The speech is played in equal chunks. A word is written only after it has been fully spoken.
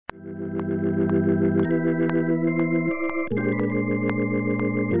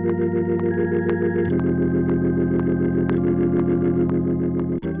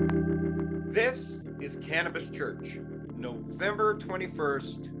Cannabis Church, November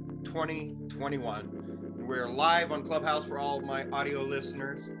 21st, 2021. We're live on Clubhouse for all of my audio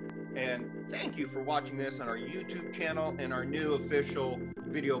listeners. And thank you for watching this on our YouTube channel and our new official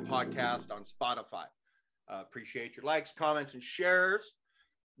video podcast on Spotify. Appreciate your likes, comments, and shares.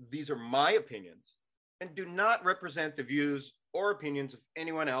 These are my opinions and do not represent the views or opinions of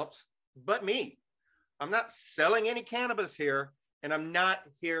anyone else but me. I'm not selling any cannabis here, and I'm not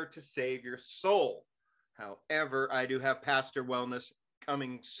here to save your soul. However, I do have Pastor Wellness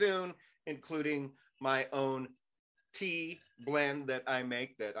coming soon, including my own tea blend that I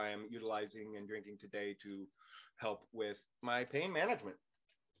make that I am utilizing and drinking today to help with my pain management.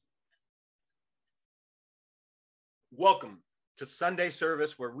 Welcome to Sunday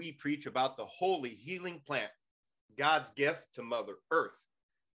service, where we preach about the holy healing plant, God's gift to Mother Earth,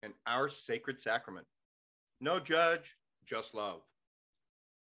 and our sacred sacrament. No judge, just love.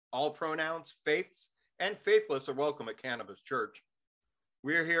 All pronouns, faiths, and faithless are welcome at Cannabis Church.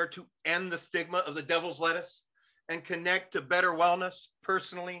 We're here to end the stigma of the devil's lettuce and connect to better wellness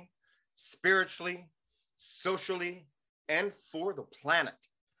personally, spiritually, socially, and for the planet.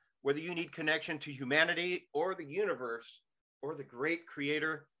 Whether you need connection to humanity or the universe or the great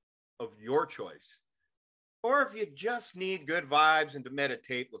creator of your choice, or if you just need good vibes and to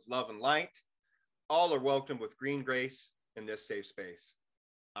meditate with love and light, all are welcome with green grace in this safe space.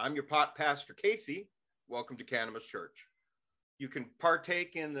 I'm your Pastor Casey. Welcome to Cannabis Church. You can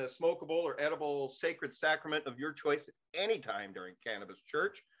partake in the smokable or edible sacred sacrament of your choice at any time during Cannabis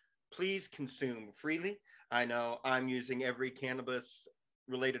Church. Please consume freely. I know I'm using every cannabis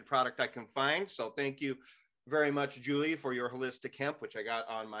related product I can find, so thank you very much, Julie, for your holistic hemp, which I got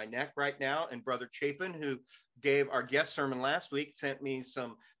on my neck right now. And Brother Chapin, who gave our guest sermon last week, sent me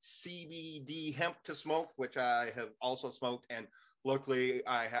some CBD hemp to smoke, which I have also smoked. And luckily,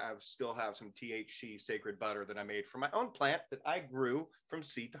 I still have some THC sacred butter that I made from my own plant that I grew from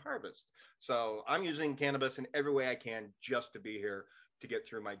seed to harvest. So I'm using cannabis in every way I can just to be here to get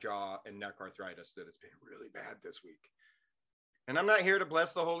through my jaw and neck arthritis that has been really bad this week. And I'm not here to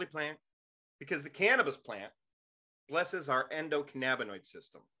bless the holy plant, because the cannabis plant blesses our endocannabinoid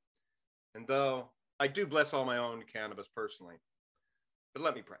system. And though I do bless all my own cannabis personally, but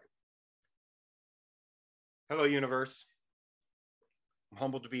let me pray. Hello, universe. I'm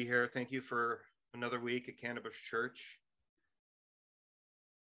humbled to be here. Thank you for another week at Cannabis Church.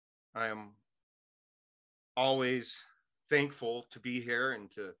 I am always thankful to be here and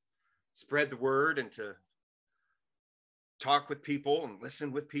to spread the word and to talk with people and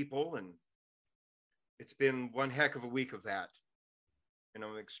listen with people. And it's been one heck of a week of that. And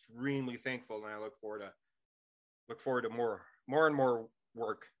I'm extremely thankful, and I look forward to more and more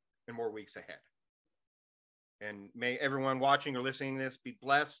work and more weeks ahead. And may everyone watching or listening to this be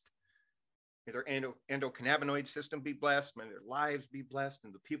blessed. May their endocannabinoid system be blessed. May their lives be blessed,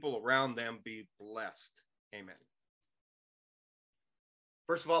 and the people around them be blessed. Amen.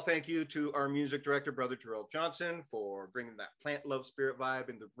 First of all, thank you to our music director, Brother Terrell Johnson, for bringing that plant love spirit vibe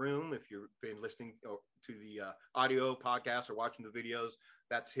in the room. If you've been listening to the audio podcast or watching the videos,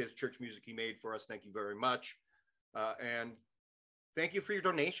 that's his church music he made for us. Thank you very much. And thank you for your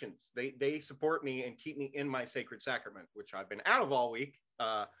donations. They support me and keep me in my sacred sacrament, which I've been out of all week.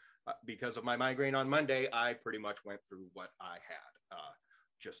 Because of my migraine on Monday, I pretty much went through what I had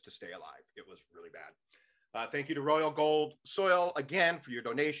just to stay alive. It was really bad. Thank you to Royal Gold Soil again for your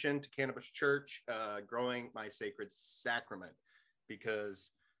donation to Cannabis Church, growing my sacred sacrament,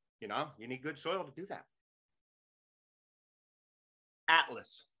 because, you know, you need good soil to do that.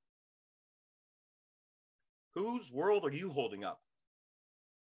 Atlas. Whose world are you holding up?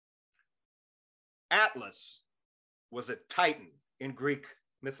 Atlas was a titan in Greek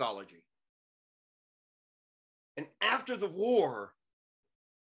mythology. And after the war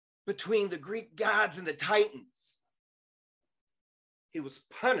between the Greek gods and the Titans, he was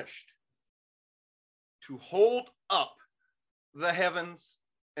punished to hold up the heavens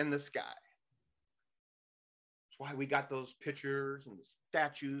and the sky. That's why we got those pictures and the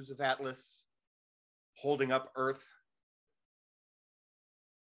statues of Atlas holding up Earth.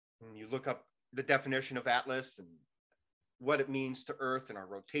 When you look up the definition of Atlas and what it means to Earth and our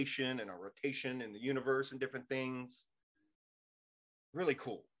rotation in the universe and different things, really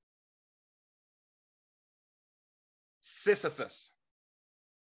cool. Sisyphus.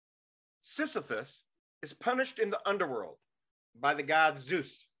 Sisyphus is punished in the underworld by the god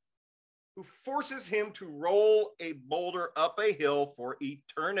Zeus, who forces him to roll a boulder up a hill for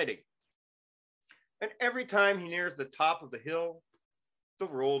eternity. And every time he nears the top of the hill, the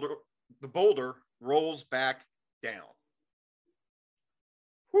boulder rolls back down.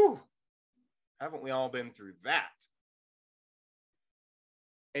 Whew. Haven't we all been through that?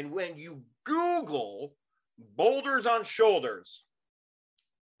 And when you Google boulders on shoulders,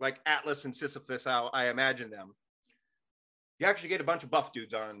 like Atlas and Sisyphus, how I imagine them, you actually get a bunch of buff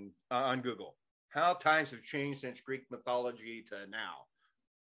dudes on Google. How times have changed since Greek mythology to now.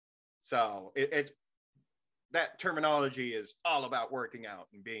 So it's that terminology is all about working out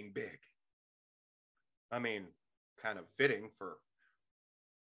and being big. I mean, kind of fitting for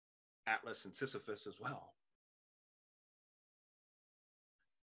Atlas and Sisyphus as well.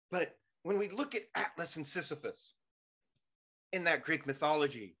 But when we look at Atlas and Sisyphus in that Greek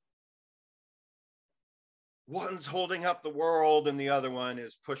mythology, one's holding up the world and the other one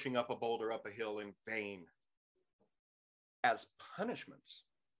is pushing up a boulder up a hill in vain as punishments.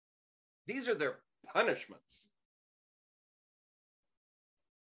 These are their punishments.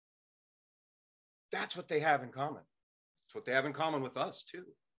 That's what they have in common. It's what they have in common with us too.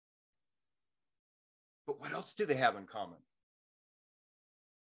 But what else do they have in common?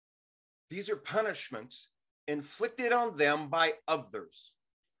 These are punishments inflicted on them by others,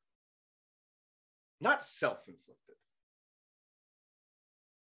 not self-inflicted.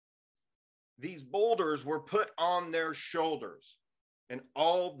 These boulders were put on their shoulders, and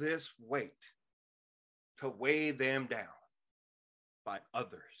all this weight to weigh them down by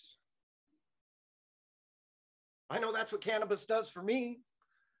others. I know that's what cannabis does for me.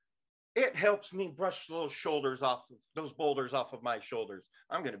 It helps me brush those shoulders off, those boulders off of my shoulders.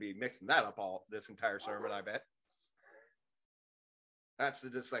 I'm going to be mixing that up all this entire sermon, I bet. That's the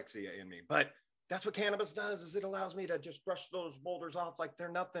dyslexia in me. But that's what cannabis does, is it allows me to just brush those boulders off like they're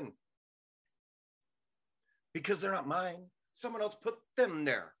nothing. Because they're not mine. Someone else put them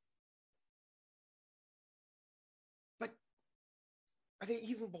there. But are they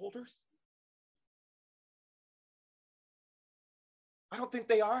even boulders? I don't think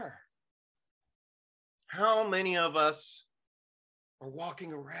they are. How many of us are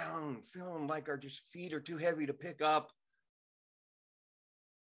walking around feeling like our just feet are too heavy to pick up?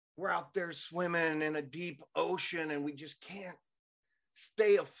 We're out there swimming in a deep ocean and we just can't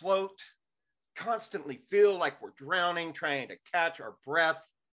stay afloat, constantly feel like we're drowning, trying to catch our breath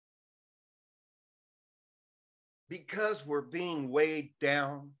because we're being weighed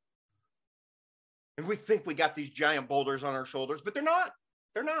down. And we think we got these giant boulders on our shoulders, but they're not.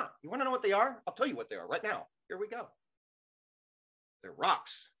 They're not. You want to know what they are? I'll tell you what they are right now. Here we go. They're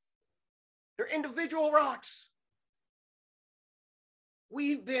rocks. They're individual rocks.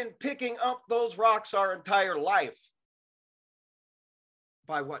 We've been picking up those rocks our entire life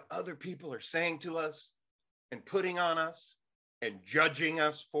by what other people are saying to us and putting on us and judging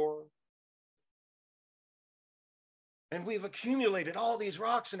us for. And we've accumulated all these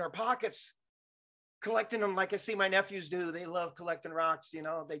rocks in our pockets, collecting them like I see my nephews do. They love collecting rocks. You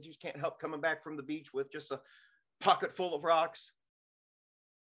know, they just can't help coming back from the beach with just a pocket full of rocks.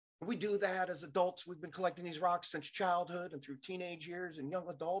 We do that as adults. We've been collecting these rocks since childhood and through teenage years and young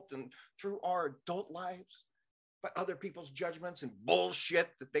adult and through our adult lives by other people's judgments and bullshit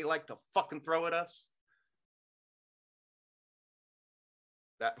that they like to fucking throw at us.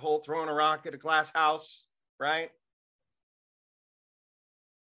 That whole throwing a rock at a glass house, right?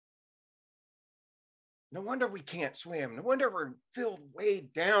 No wonder we can't swim. No wonder we're filled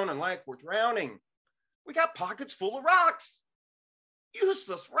weighed down and like we're drowning. We got pockets full of rocks,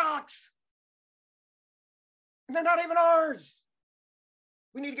 useless rocks. And they're not even ours.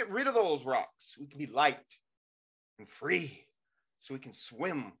 We need to get rid of those rocks. We can be light and free so we can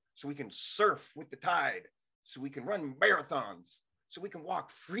swim, so we can surf with the tide, so we can run marathons, so we can walk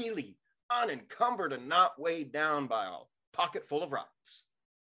freely, unencumbered and not weighed down by a pocket full of rocks.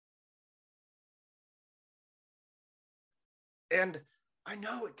 And I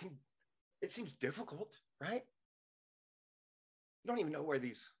know it seems difficult, right? You don't even know where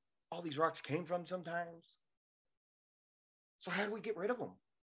all these rocks came from sometimes. So how do we get rid of them?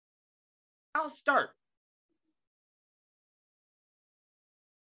 I'll start.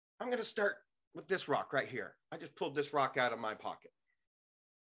 I'm going to start with this rock right here. I just pulled this rock out of my pocket.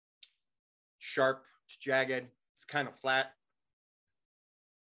 Sharp, it's jagged, it's kind of flat.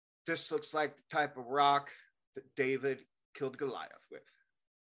 This looks like the type of rock that David killed Goliath with.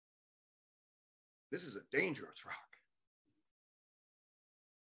 This is a dangerous rock.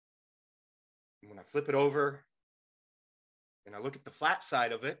 And when I flip it over and I look at the flat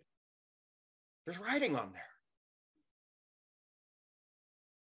side of it, there's writing on there.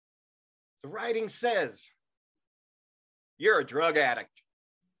 The writing says, "You're a drug addict."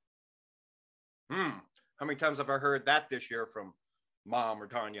 How many times have I heard that this year from Mom or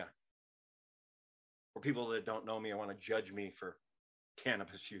Tanya? Or people that don't know me, I want to judge me for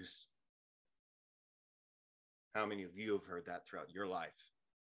cannabis use. How many of you have heard that throughout your life?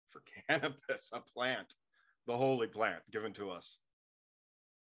 For cannabis, a plant, the holy plant given to us.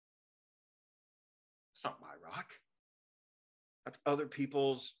 It's not my rock. That's other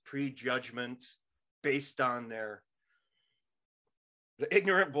people's prejudgments based on the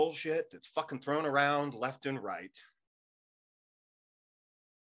ignorant bullshit that's fucking thrown around left and right.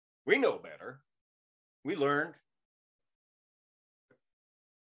 We know better. We learned.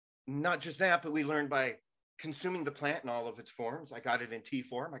 Not just that, but we learned by consuming the plant in all of its forms. I got it in tea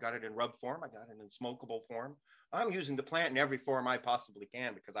form. I got it in rub form. I got it in smokable form. I'm using the plant in every form I possibly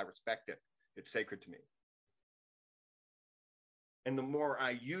can because I respect it. It's sacred to me. And the more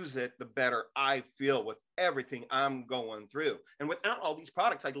I use it, the better I feel with everything I'm going through. And without all these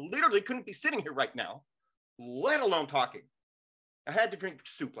products, I literally couldn't be sitting here right now, let alone talking. I had to drink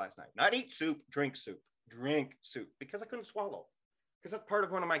soup last night. Not eat soup, drink soup. Drink soup because I couldn't swallow. Because that's part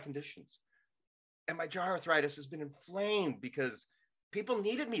of one of my conditions. And my jaw arthritis has been inflamed because people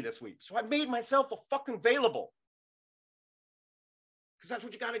needed me this week. So I made myself a fucking available. Because that's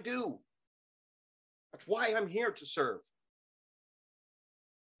what you got to do. That's why I'm here to serve.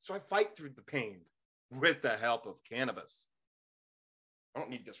 So I fight through the pain with the help of cannabis. I don't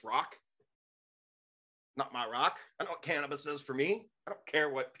need this rock. Not my rock. I know what cannabis is for me. I don't care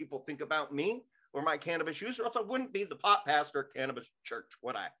what people think about me or my cannabis use, or else I wouldn't be the pot pastor at Cannabis Church,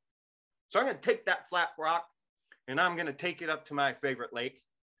 would I? So I'm going to take that flat rock and I'm going to take it up to my favorite lake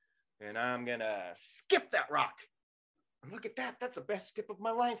and I'm going to skip that rock. And look at that. That's the best skip of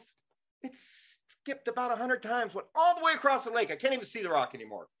my life. It's skipped about 100 times, went all the way across the lake. I can't even see the rock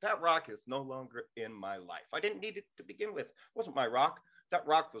anymore. That rock is no longer in my life. I didn't need it to begin with. It wasn't my rock. That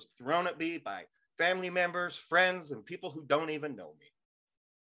rock was thrown at me by family members, friends, and people who don't even know me.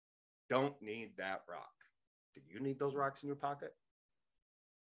 Don't need that rock. Do you need those rocks in your pocket?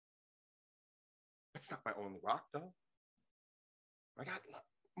 That's not my only rock, though. I got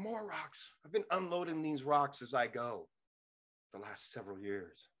more rocks. I've been unloading these rocks as I go the last several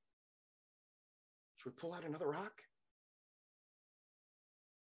years. Should we pull out another rock?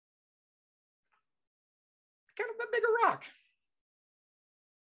 Kind of a bigger rock.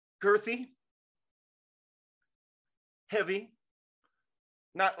 Girthy. Heavy.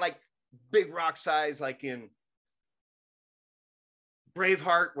 Not like big rock size like in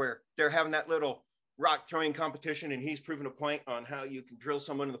Braveheart where they're having that little rock throwing competition and he's proving a point on how you can drill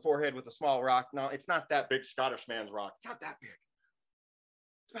someone in the forehead with a small rock. No, it's not that big Scottish man's rock. It's not that big.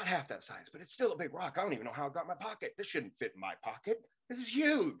 It's about half that size, but it's still a big rock. I don't even know how it got in my pocket. This shouldn't fit in my pocket. This is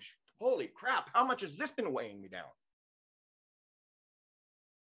huge. Holy crap. How much has this been weighing me down?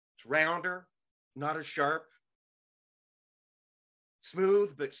 It's rounder, not as sharp.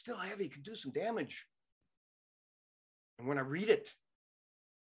 Smooth, but still heavy, can do some damage. And when I read it,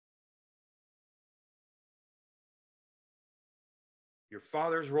 your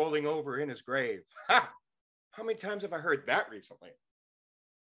father's rolling over in his grave. Ha! How many times have I heard that recently?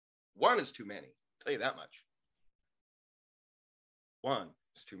 One is too many, I'll tell you that much. One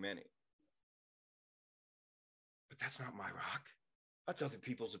is too many. But that's not my rock. That's other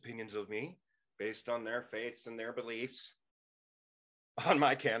people's opinions of me based on their faiths and their beliefs on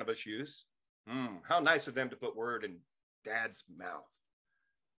my cannabis use. How nice of them to put word in Dad's mouth.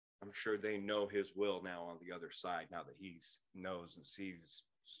 I'm sure they know his will now on the other side, now that he knows and sees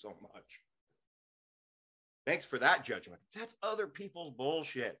so much. Thanks for that judgment. That's other people's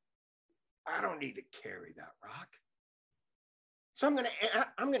bullshit. I don't need to carry that rock. So I'm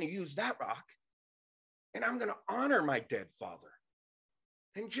going to use that rock and I'm going to honor my dead father.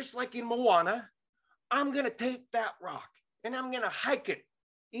 And just like in Moana, I'm going to take that rock and I'm going to hike it,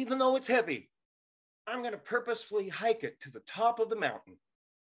 even though it's heavy. I'm going to purposefully hike it to the top of the mountain.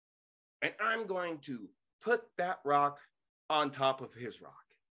 And I'm going to put that rock on top of his rock.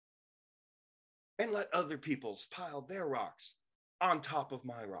 And let other people's pile their rocks on top of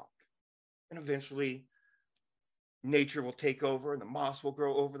my rock. And eventually, nature will take over and the moss will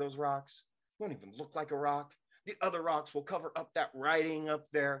grow over those rocks. It won't even look like a rock. The other rocks will cover up that writing up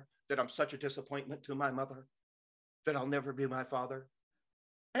there that I'm such a disappointment to my mother, that I'll never be my father.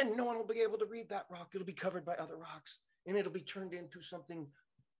 And no one will be able to read that rock. It'll be covered by other rocks. And it'll be turned into something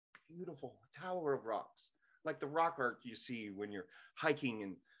beautiful, a tower of rocks, like the rock art you see when you're hiking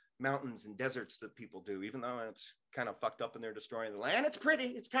in mountains and deserts that people do, even though it's kind of fucked up and they're destroying the land. It's pretty.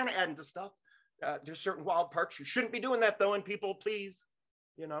 It's kind of adding to stuff. There's certain wild parks. You shouldn't be doing that, though, and people, please,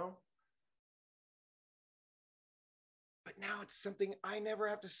 you know. But now it's something I never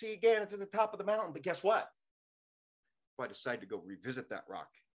have to see again. It's at the top of the mountain. But guess what? If I decide to go revisit that rock,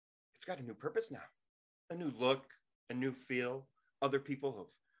 it's got a new purpose now, a new look, a new feel. Other people have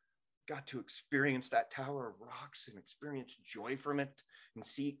got to experience that tower of rocks and experience joy from it and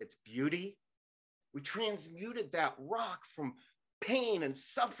see its beauty. We transmuted that rock from pain and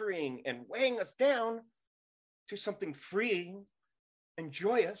suffering and weighing us down to something freeing and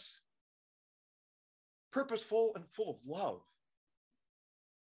joyous, purposeful and full of love.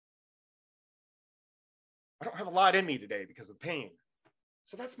 I don't have a lot in me today because of pain.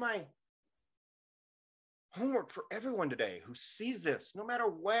 So that's my homework for everyone today who sees this, no matter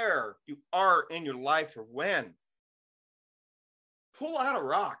where you are in your life or when. Pull out a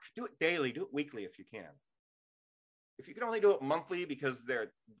rock. Do it daily. Do it weekly if you can. If you can only do it monthly because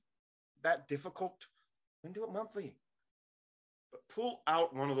they're that difficult, then do it monthly. But pull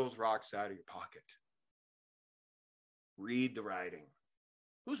out one of those rocks out of your pocket. Read the writing.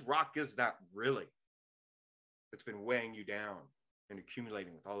 Whose rock is that really? It's been weighing you down and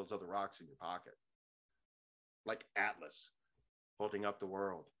accumulating with all those other rocks in your pocket. Like Atlas holding up the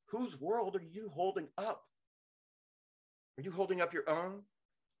world. Whose world are you holding up? Are you holding up your own?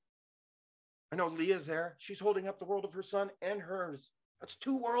 I know Leah's there. She's holding up the world of her son and hers. That's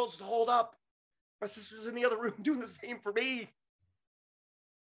 2 worlds to hold up. My sister's in the other room doing the same for me.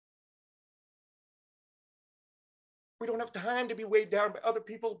 We don't have time to be weighed down by other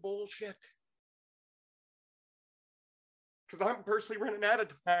people's bullshit. Because I'm personally running out of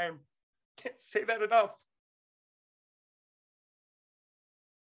time. Can't say that enough.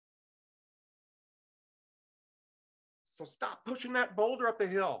 So stop pushing that boulder up the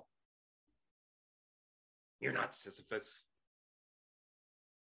hill. You're not Sisyphus.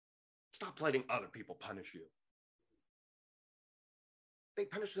 Stop letting other people punish you. They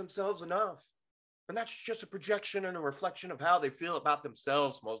punish themselves enough. And that's just a projection and a reflection of how they feel about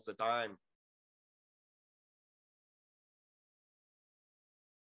themselves most of the time.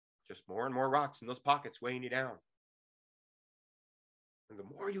 Just more and more rocks in those pockets weighing you down. And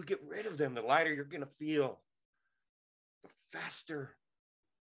the more you get rid of them, the lighter you're going to feel. The faster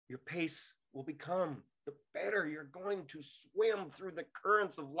your pace will become, the better you're going to swim through the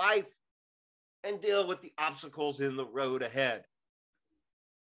currents of life and deal with the obstacles in the road ahead.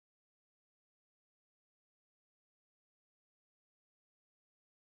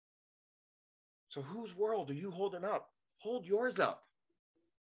 So whose world are you holding up? Hold yours up.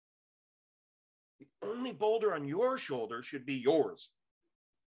 The only boulder on your shoulder should be yours.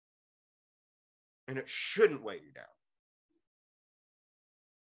 And it shouldn't weigh you down.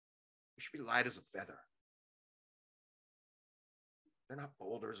 It should be light as a feather. They're not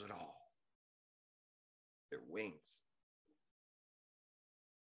boulders at all. They're wings.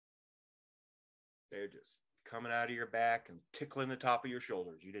 They're just coming out of your back and tickling the top of your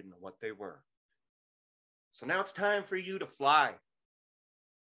shoulders. You didn't know what they were. So now it's time for you to fly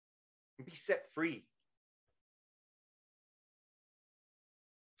and be set free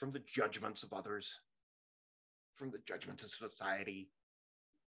from the judgments of others, from the judgments of society,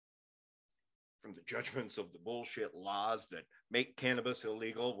 from the judgments of the bullshit laws that make cannabis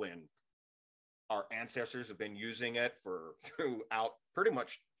illegal when our ancestors have been using it throughout pretty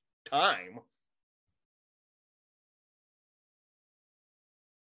much time.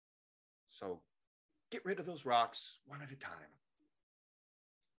 So get rid of those rocks one at a time.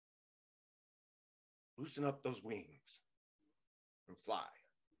 Loosen up those wings and fly.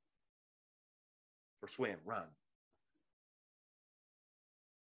 Or swim, run.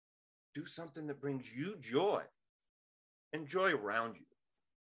 Do something that brings you joy and joy around you.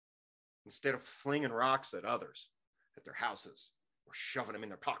 Instead of flinging rocks at others, at their houses, or shoving them in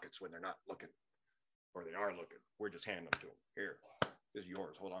their pockets when they're not looking. Or they are looking. We're just handing them to them. Here, this is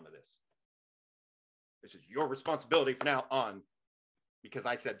yours. Hold on to this. This is your responsibility from now on because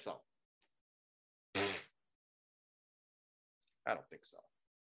I said so. I don't think so.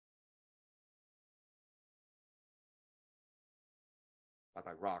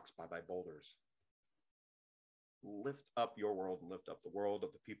 Bye-bye rocks, bye-bye boulders. Lift up your world and lift up the world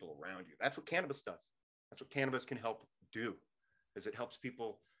of the people around you. That's what cannabis does. That's what cannabis can help do, is it helps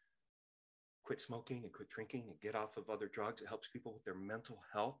people quit smoking and quit drinking and get off of other drugs. It helps people with their mental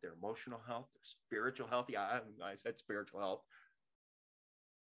health, their emotional health, their spiritual health. Yeah, I said spiritual health.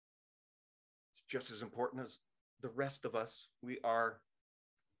 It's just as important as the rest of us. We are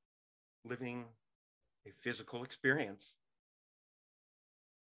living a physical experience.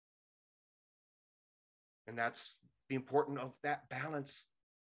 And that's the importance of that balance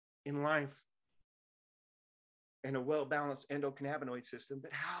in life and a well-balanced endocannabinoid system.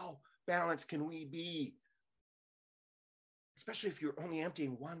 But how balanced can we be? Especially if you're only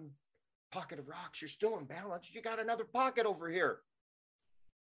emptying one pocket of rocks, you're still imbalanced. You got another pocket over here.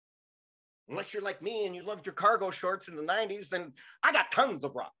 Unless you're like me and you loved your cargo shorts in the 90s, then I got tons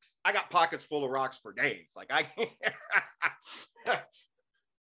of rocks. I got pockets full of rocks for days. Like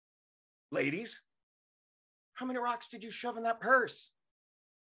ladies, how many rocks did you shove in that purse?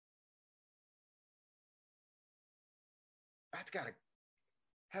 That's got to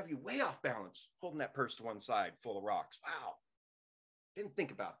have you way off balance, holding that purse to one side full of rocks. Wow. Didn't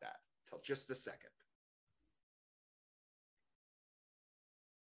think about that until just a second.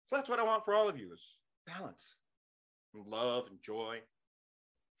 So that's what I want for all of you is balance and love and joy,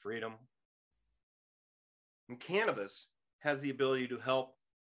 freedom. And cannabis has the ability to help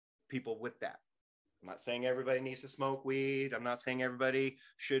people with that. I'm not saying everybody needs to smoke weed. I'm not saying everybody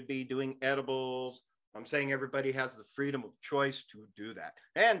should be doing edibles. I'm saying everybody has the freedom of choice to do that.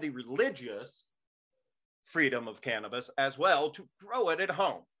 And the religious freedom of cannabis as well to grow it at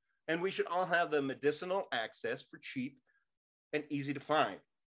home. And we should all have the medicinal access for cheap and easy to find.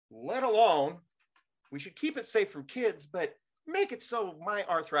 Let alone, we should keep it safe from kids, but make it so my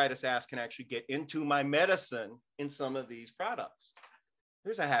arthritis ass can actually get into my medicine in some of these products.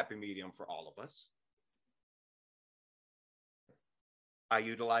 There's a happy medium for all of us. I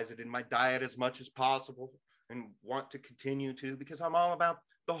utilize it in my diet as much as possible and want to continue to because I'm all about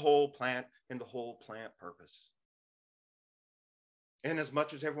the whole plant and the whole plant purpose. And as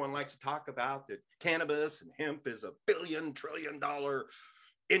much as everyone likes to talk about that cannabis and hemp is $1 billion, $1 trillion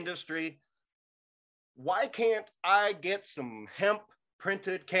industry, why can't I get some hemp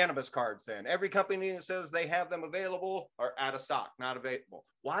printed cannabis cards then? Every company that says they have them available are out of stock, not available.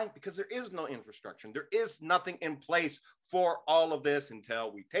 Why? Because there is no infrastructure. There is nothing in place for all of this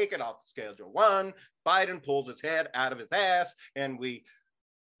until we take it off Schedule 1, Biden pulls his head out of his ass, and we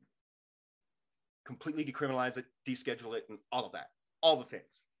completely decriminalize it, deschedule it, and all of that. All the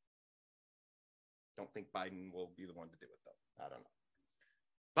things. Don't think Biden will be the one to do it, though. I don't know.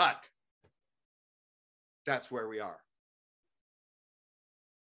 But that's where we are.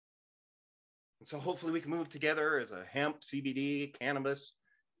 And so hopefully we can move together as a hemp, CBD, cannabis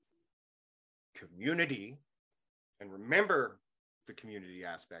community and remember the community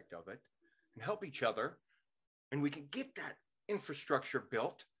aspect of it and help each other. And we can get that infrastructure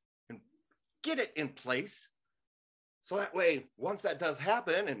built and get it in place. So that way, once that does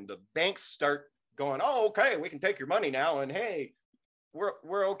happen and the banks start going, oh, okay, we can take your money now. And hey,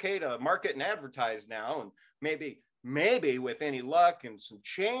 we're okay to market and advertise now. And maybe with any luck and some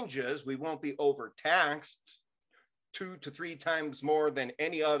changes, we won't be overtaxed 2 to 3 times more than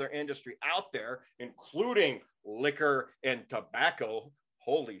any other industry out there, including liquor and tobacco.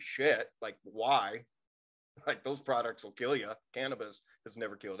 Holy shit. Like, why? Like, those products will kill you. Cannabis has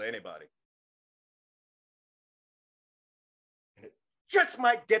never killed anybody. And it just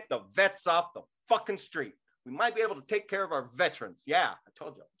might get the vets off the fucking street. We might be able to take care of our veterans. Yeah, I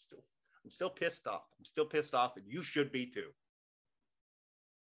told you, I'm still pissed off. I'm still pissed off, and you should be too.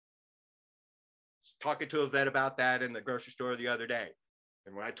 Talking to a vet about that in the grocery store the other day.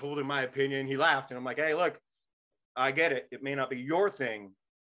 And when I told him my opinion, he laughed. And I'm like, hey, look, I get it. It may not be your thing,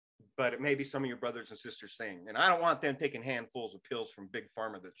 but it may be some of your brothers and sisters' thing. And I don't want them taking handfuls of pills from Big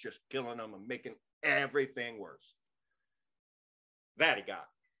Pharma that's just killing them and making everything worse. That he got.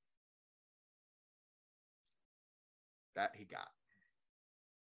 That he got.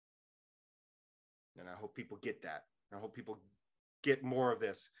 And I hope people get that. I hope people get more of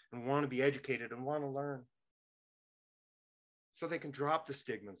this and want to be educated and want to learn. So they can drop the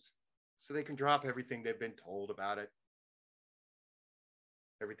stigmas. So they can drop everything they've been told about it.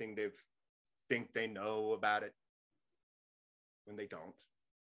 Everything they think they know about it when they don't.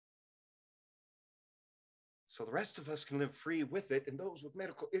 So the rest of us can live free with it, and those with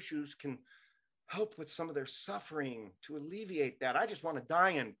medical issues can help with some of their suffering to alleviate that. I just want to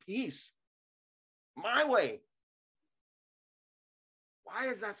die in peace. My way. Why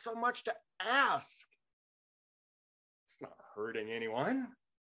is that so much to ask? It's not hurting anyone.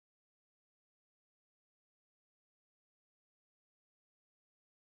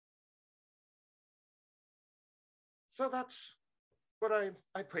 So that's what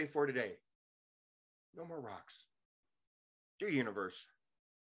I pray for today. No more rocks. Dear universe,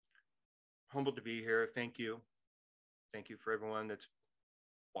 humbled to be here. Thank you. Thank you for everyone that's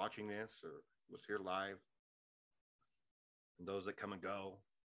watching this or was here live. And those that come and go,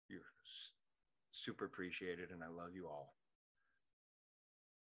 you're super appreciated, and I love you all.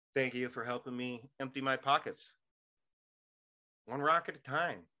 Thank you for helping me empty my pockets, one rock at a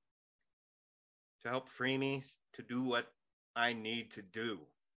time, to help free me to do what I need to do,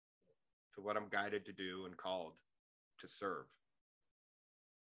 to what I'm guided to do and called to serve.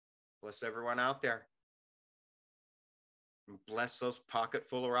 Bless everyone out there. And bless those pockets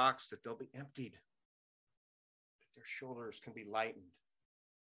full of rocks that they'll be emptied, that their shoulders can be lightened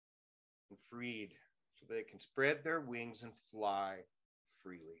and freed so they can spread their wings and fly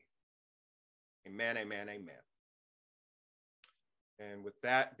freely. Amen, amen, amen. And with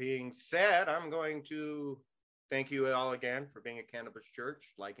that being said, I'm going to thank you all again for being at Cannabis Church,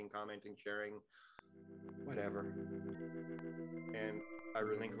 liking, commenting, sharing, whatever. And I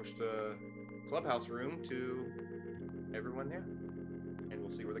relinquish the clubhouse room to everyone there. And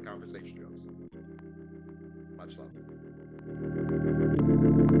we'll see where the conversation goes. Much love.